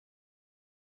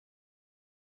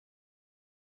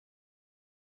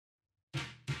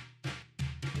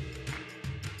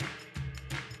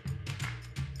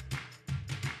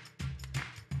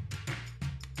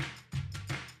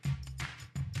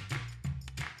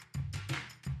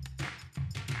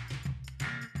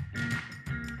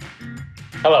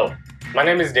Hello, my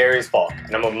name is Darius Falk,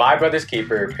 and I'm a My Brother's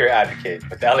Keeper peer advocate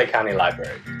with the LA County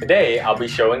Library. Today, I'll be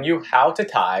showing you how to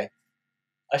tie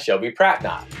a Shelby-Pratt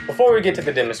knot. Before we get to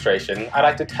the demonstration, I'd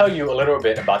like to tell you a little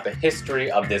bit about the history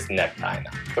of this necktie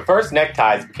knot. The first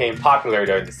neckties became popular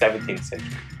during the 17th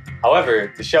century.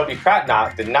 However, the Shelby-Pratt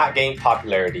knot did not gain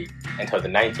popularity until the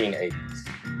 1980s.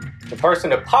 The person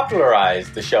who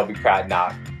popularized the Shelby-Pratt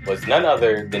knot was none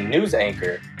other than news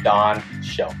anchor Don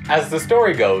Shelby. As the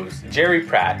story goes, Jerry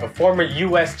Pratt, a former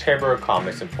U.S. Chamber of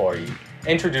Commerce employee,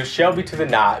 introduced Shelby to the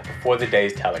knot before the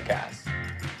day's telecast.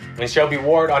 When Shelby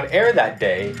wore it on air that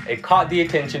day, it caught the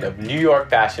attention of New York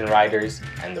fashion writers,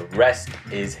 and the rest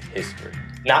is history.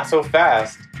 Not so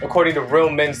fast. According to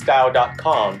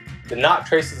RealMenStyle.com, the knot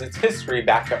traces its history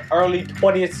back to early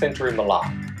 20th century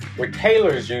Milan, where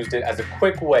tailors used it as a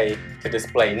quick way to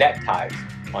display neckties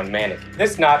on mannequins.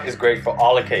 This knot is great for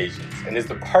all occasions and is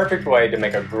the perfect way to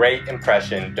make a great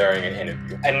impression during an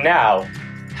interview. And now,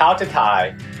 how to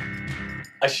tie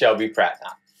a Shelby-Pratt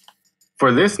knot.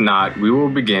 For this knot, we will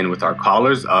begin with our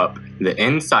collars up, the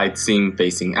inside seam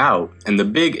facing out, and the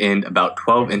big end about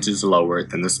 12 inches lower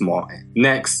than the small end.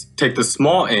 Next, take the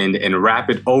small end and wrap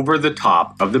it over the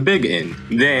top of the big end.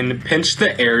 Then, pinch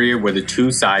the area where the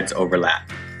two sides overlap,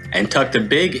 and tuck the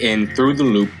big end through the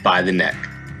loop by the neck.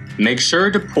 Make sure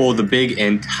to pull the big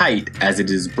end tight as it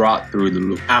is brought through the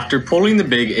loop. After pulling the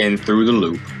big end through the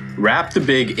loop, wrap the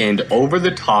big end over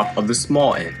the top of the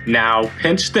small end. Now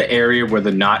pinch the area where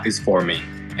the knot is forming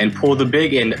and pull the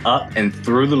big end up and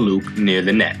through the loop near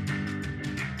the neck.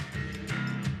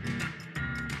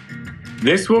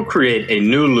 This will create a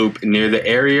new loop near the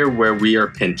area where we are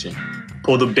pinching.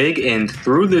 Pull the big end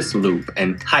through this loop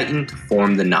and tighten to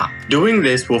form the knot. Doing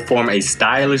this will form a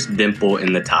stylish dimple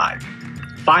in the tie.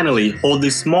 Finally, hold the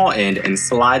small end and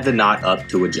slide the knot up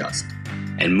to adjust,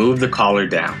 and move the collar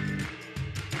down.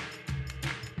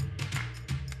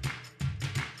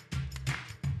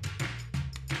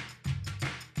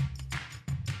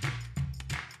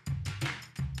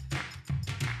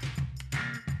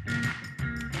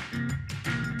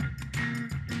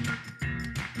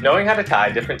 Knowing how to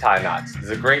tie different tie knots is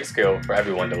a great skill for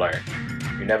everyone to learn.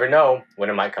 You never know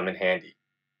when it might come in handy.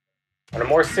 On a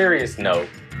more serious note,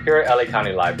 here at LA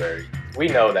County Library, we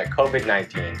know that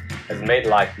COVID-19 has made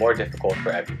life more difficult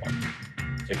for everyone.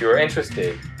 If you are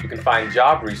interested, you can find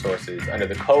job resources under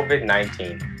the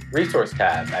COVID-19 resource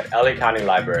tab at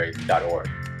lacountylibrary.org.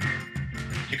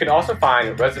 You can also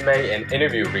find resume and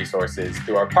interview resources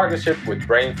through our partnership with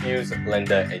BrainFuse,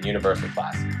 Linda, and Universal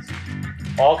Classes.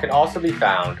 All can also be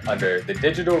found under the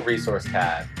digital resource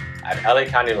tab at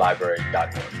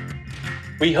lacountylibrary.org.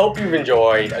 We hope you've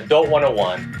enjoyed Adult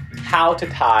 101, How to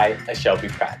Tie a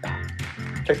Shelby-Pratt Knot.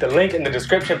 Click the link in the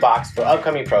description box for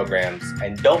upcoming programs,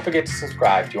 and don't forget to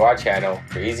subscribe to our channel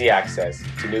for easy access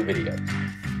to new videos.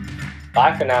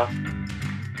 Bye for now.